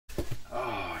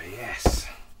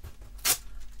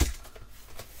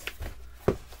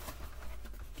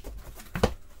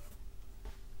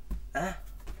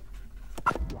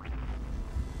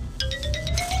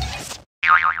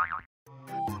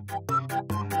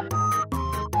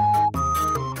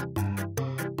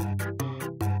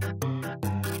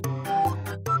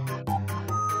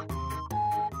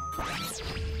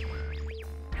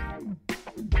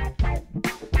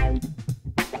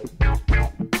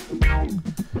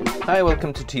Hi,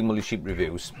 welcome to Team Woolly Sheep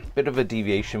Reviews. Bit of a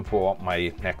deviation for what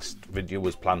my next video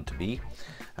was planned to be.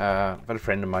 I've got a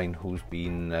friend of mine who's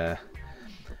been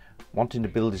wanting to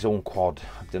build his own quad.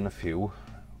 I've done a few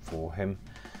for him,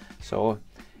 so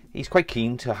he's quite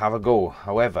keen to have a go.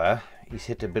 However, he's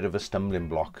hit a bit of a stumbling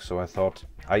block, so I thought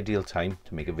ideal time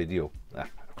to make a video.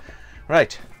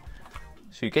 Right,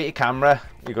 so you get your camera,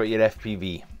 you got your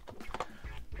FPV,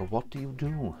 but what do you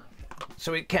do?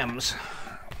 So it comes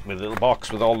with a little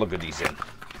box with all the goodies in.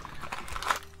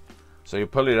 So you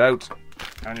pull it out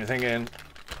and you're thinking,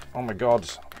 oh my god,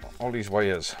 all these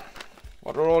wires.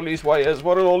 What are all these wires?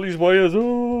 What are all these wires?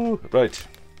 Oh, right.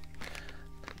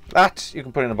 That you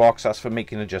can put in a box. That's for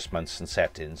making adjustments and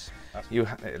settings. You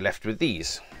left with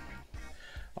these.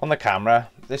 On the camera,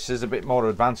 this is a bit more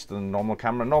advanced than a normal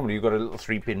camera. Normally you've got a little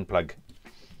 3-pin plug.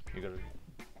 You've got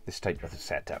this type of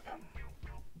setup.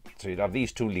 So you'd have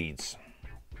these two leads.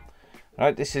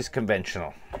 Right, this is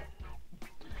conventional.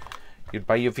 You'd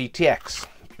buy your VTX.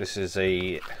 This is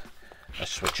a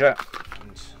switcher.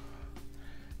 And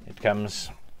it comes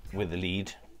with a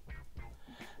lead.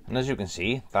 And as you can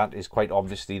see, that is quite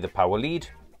obviously the power lead.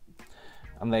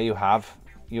 And there you have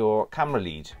your camera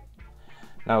lead.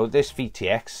 Now this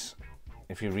VTX,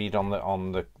 if you read on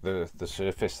the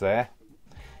surface there,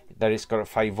 that it's got a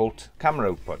 5-volt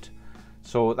camera output.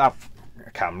 So that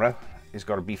camera has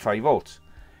got to be 5 volts.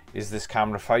 Is this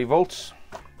camera 5 volts?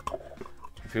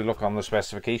 If you look on the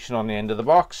specification on the end of the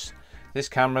box, this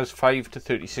camera is 5 to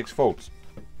 36 volts.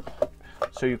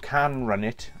 So you can run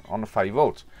it on a 5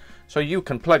 volt. So you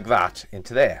can plug that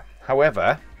into there.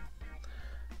 However,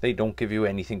 they don't give you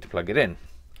anything to plug it in.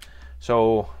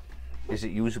 So is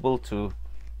it usable to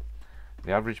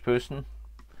the average person?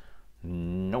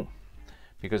 No.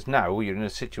 Because now you're in a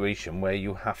situation where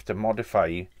you have to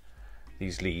modify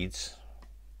these leads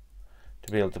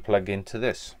to be able to plug into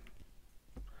this.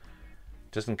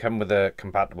 It doesn't come with a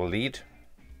compatible lead.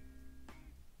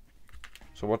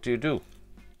 So what do you do?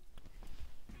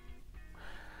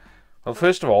 Well,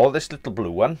 first of all, this little blue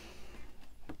one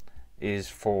is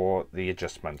for the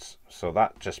adjustments. So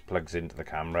that just plugs into the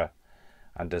camera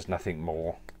and does nothing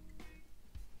more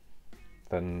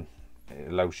than it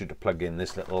allows you to plug in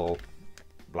this little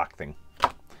black thing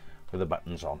with the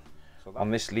buttons on. So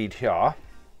on this lead here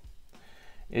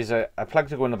is a plug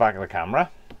to go in the back of the camera.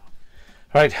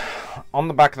 Right, on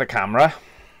the back of the camera,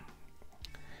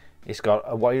 it's got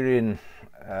a wiring,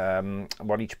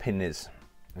 what each pin is.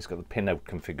 It's got the pin out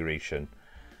configuration.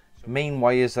 The main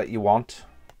wires that you want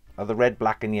are the red,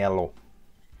 black and yellow.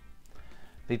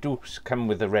 They do come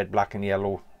with the red, black and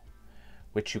yellow,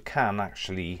 which you can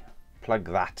actually plug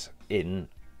that in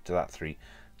to that 3.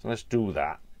 So let's do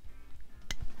that.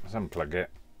 Let's unplug it.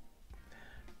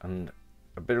 And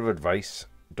a bit of advice,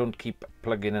 don't keep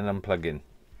plugging and unplugging,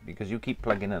 because you keep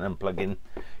plugging and unplugging,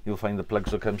 you'll find the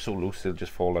plugs will come so loose they'll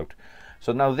just fall out.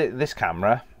 So now this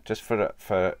camera, just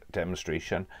for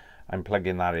demonstration, I'm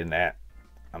plugging that in there,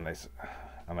 and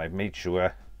I've made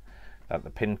sure that the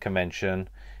pin convention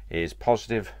is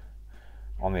positive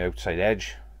on the outside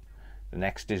edge. The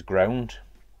next is ground.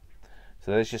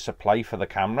 So there's your supply for the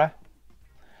camera,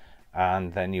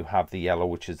 and then you have the yellow,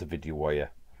 which is the video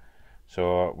wire.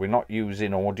 So we're not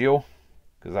using audio,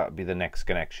 because that would be the next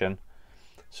connection.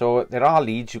 So there are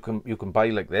leads you can buy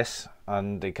like this,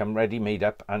 and they come ready made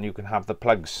up, and you can have the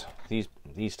plugs,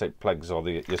 these type plugs, or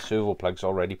your servo plugs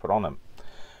already put on them.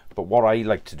 But what I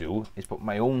like to do is put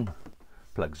my own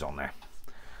plugs on there.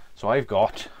 So I've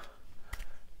got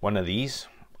one of these,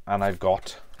 and I've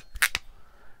got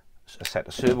a set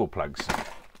of servo plugs.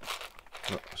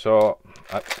 So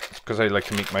because I like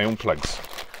to make my own plugs.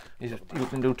 You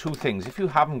can do 2 things. If you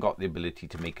haven't got the ability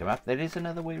to make them up, there is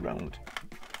another way round.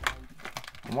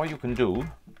 And what you can do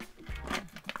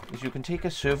is you can take a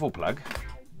servo plug.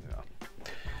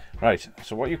 Right,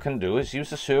 so what you can do is use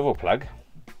the servo plug,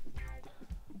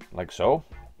 like so.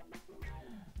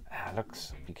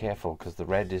 Looks, be careful, because the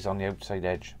red is on the outside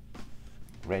edge.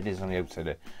 Red is on the outside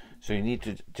edge. So you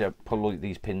need to pull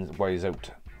these wires out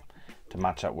to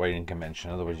match that wiring convention,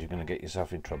 otherwise you're going to get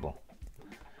yourself in trouble.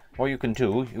 What you can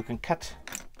do, you can cut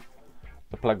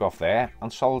the plug off there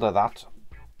and solder that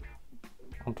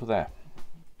onto there,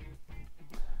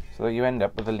 so that you end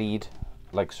up with a lead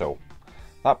like so.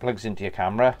 That plugs into your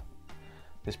camera.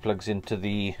 This plugs into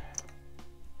the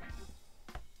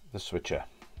switcher,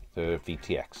 the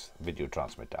VTX, video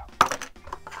transmitter.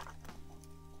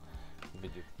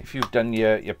 If you've done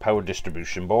your power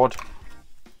distribution board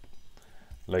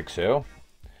like so,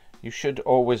 you should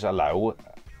always allow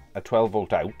a 12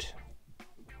 volt out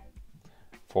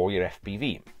for your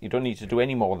FPV. You don't need to do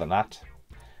any more than that.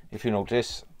 If you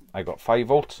notice, I got 5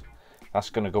 volt. That's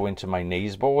going to go into my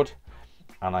naze board,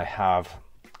 and I have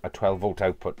a 12 volt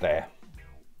output there.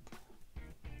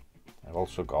 I've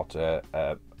also got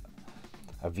a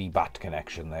VBAT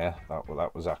connection there.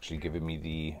 That was actually giving me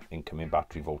the incoming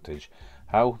battery voltage.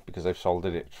 How? Because I've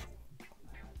soldered it.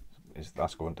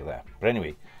 That's going to there. But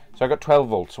anyway, so I got 12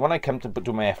 volts. So when I come to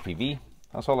do my FPV,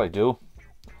 that's all I do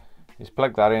is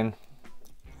plug that in,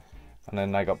 and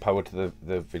then I got power to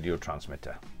the video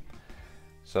transmitter.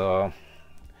 So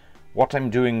what I'm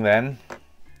doing then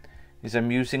is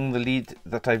I'm using the lead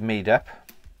that I've made up.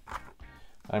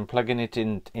 I'm plugging it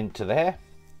into there,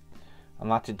 and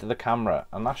that into the camera,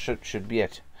 and that should be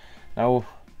it. Now,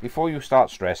 before you start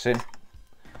stressing,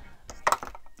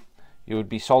 you would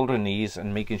be soldering these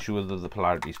and making sure that the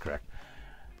polarity is correct.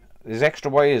 There's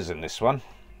extra wires in this one,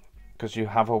 because you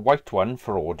have a white one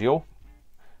for audio,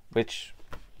 which,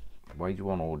 why do you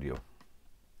want audio?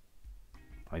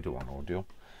 I don't want audio.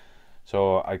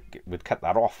 So I would cut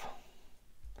that off.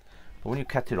 But when you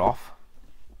cut it off,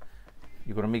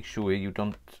 you've got to make sure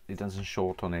it doesn't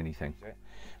short on anything.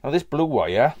 Now this blue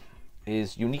wire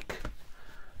is unique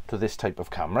to this type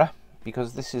of camera,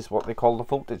 because this is what they call the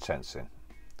voltage sensing.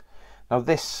 Now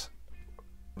this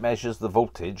measures the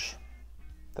voltage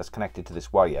that's connected to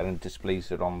this wire and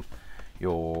displays it on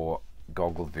your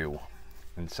goggle view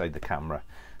inside the camera.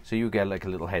 So you get like a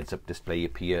little heads up display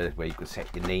up here where you can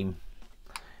set your name,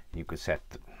 you could set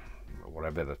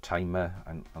whatever the timer,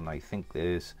 and I think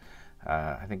there's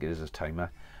I think it is a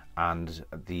timer, and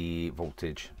the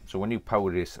voltage. So when you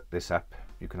power this up,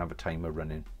 you can have a timer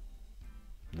running.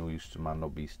 No use to man, no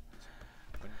beast.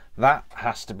 That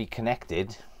has to be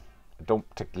connected. I don't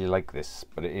particularly like this,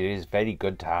 but it is very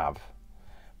good to have,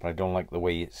 but I don't like the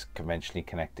way it's conventionally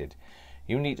connected.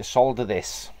 You need to solder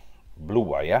this blue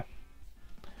wire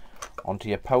onto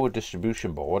your power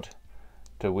distribution board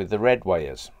with the red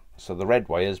wires. So the red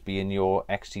wires being your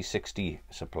XT60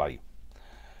 supply.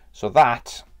 So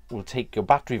that will take your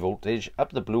battery voltage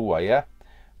up the blue wire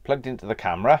plugged into the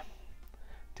camera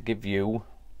to give you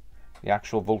the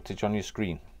actual voltage on your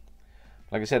screen.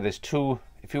 Like I said, there's two.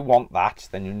 If you want that,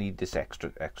 then you need this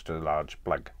extra large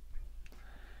plug.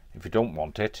 If you don't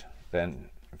want it, then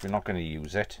if you're not going to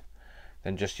use it,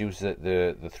 then just use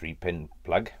the 3-pin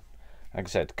plug. Like I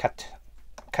said, cut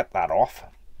that off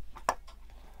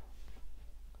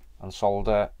and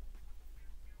solder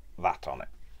that on it.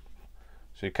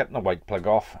 So you're cutting the white plug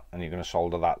off, and you're going to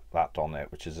solder that on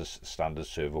it, which is a standard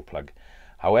servo plug.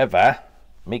 However,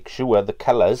 make sure the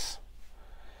colours.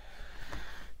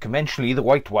 Conventionally, the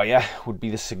white wire would be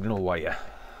the signal wire.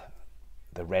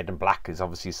 The red and black is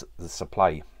obviously the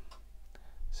supply.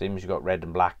 Same as you got red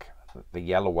and black, the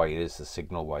yellow wire is the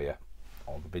signal wire,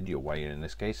 or the video wire in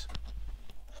this case.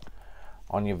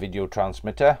 On your video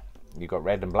transmitter, you got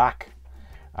red and black,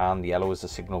 and the yellow is the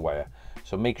signal wire.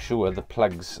 So make sure the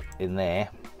plugs in there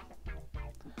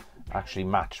actually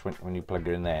match when you plug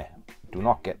it in there. Do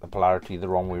not get the polarity the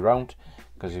wrong way around,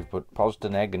 because if you put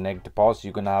positive neg and neg to pos,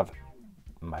 you're going to have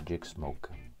magic smoke,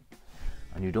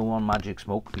 and you don't want magic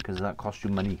smoke because that costs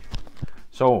you money.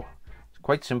 So it's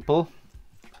quite simple.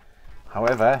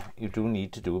 However, you do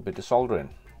need to do a bit of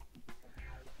soldering.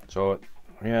 So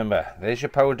remember, there's your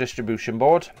power distribution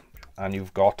board, and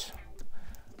you've got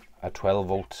a 12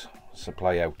 volt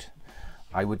supply out.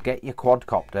 I would get your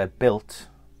quadcopter built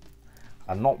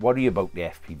and not worry about the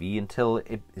FPV until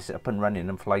it is up and running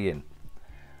and flying.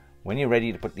 When you're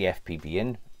ready to put the FPV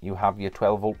in, you have your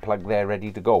 12 volt plug there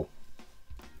ready to go.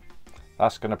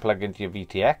 That's going to plug into your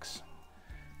VTX.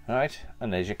 Alright,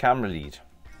 and there's your camera lead.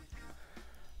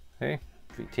 Okay,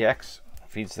 VTX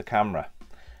feeds the camera.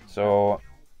 So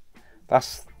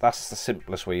that's the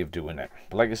simplest way of doing it.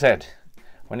 But like I said,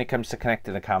 when it comes to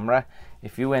connecting the camera,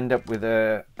 if you end up with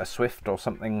a Swift or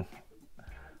something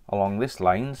along this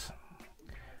lines,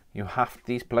 you have,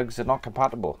 these plugs are not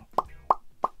compatible.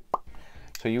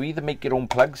 So you either make your own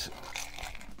plugs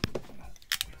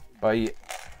by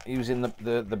using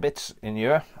the bits in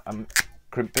here and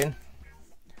crimping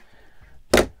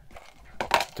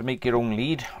to make your own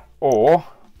lead, or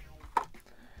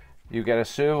you get a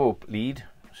servo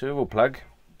plug,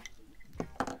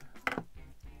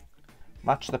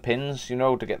 match the pins, you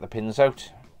know, to get the pins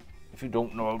out. If you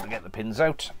don't know how to get the pins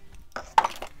out,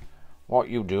 what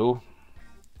you do,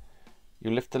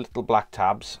 you lift the little black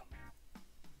tabs.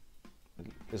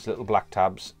 There's little black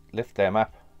tabs, lift them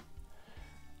up,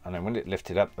 and then when it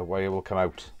lifted up, the wire will come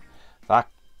out.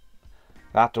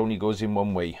 That only goes in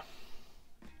one way.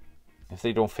 If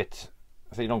they don't fit,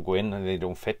 if they don't go in and they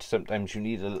don't fit, sometimes you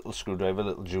need a little screwdriver, a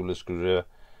little jeweler screwdriver,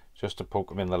 just to poke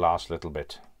them in the last little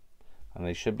bit. And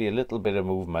there should be a little bit of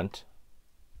movement.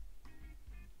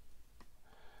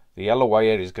 The yellow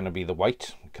wire is going to be the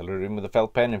white, colour it in with a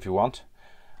felt pen if you want,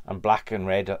 and black and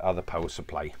red are the power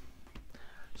supply.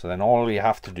 So then all you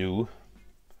have to do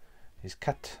is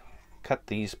cut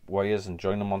these wires and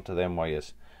join them onto them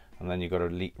wires, and then you've got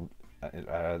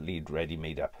a lead ready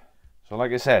made up. So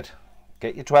like I said,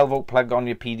 get your 12-volt plug on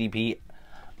your PDP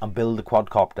and build the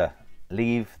quadcopter.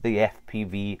 Leave the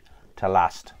FPV to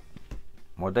last.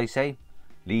 What did I say?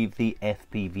 Leave the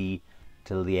FPV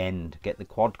till the end. Get the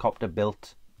quadcopter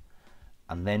built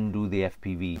and then do the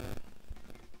FPV.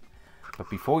 But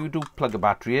before you do plug a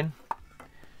battery in,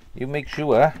 you make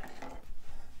sure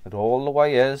that all the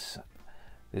wires,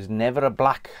 there's never a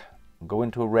black go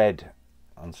into a red,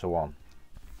 and so on.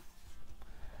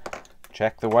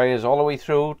 Check the wires all the way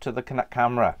through to the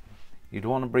camera. You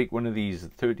don't want to break one of these.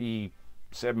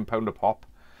 37 pound a pop.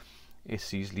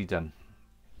 It's easily done.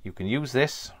 You can use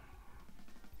this,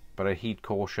 but I heed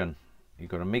caution.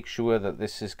 You've got to make sure that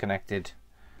this is connected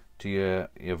to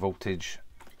your voltage.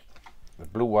 The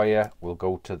blue wire will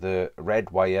go to the red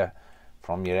wire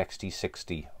from your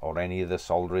XT60 or any of the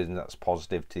soldering that's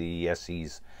positive to the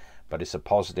ESCs, but it's a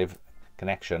positive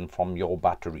connection from your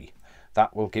battery.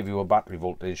 That will give you a battery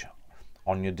voltage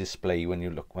on your display when you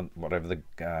look, whatever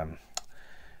the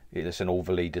it's an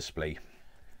overlay display.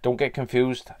 Don't get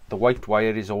confused, the white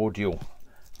wire is audio.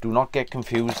 Do not get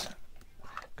confused,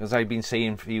 because I've been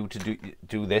saying for you to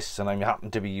do this, and I happen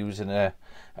to be using a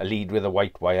lead with a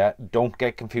white wire. Don't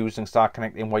get confused and start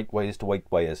connecting white wires to white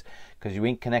wires, because you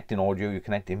ain't connecting audio, you're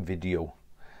connecting video.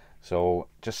 So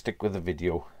just stick with the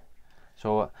video.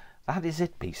 So that is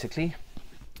it basically.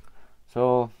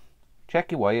 So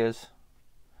check your wires,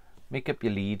 make up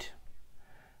your lead,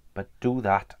 but do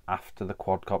that after the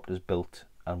quadcopter is built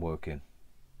and working.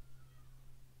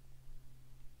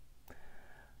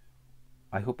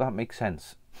 I hope that makes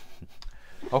sense.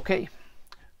 Okay,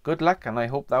 good luck, and I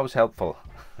hope that was helpful.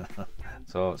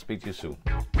 So speak to you soon.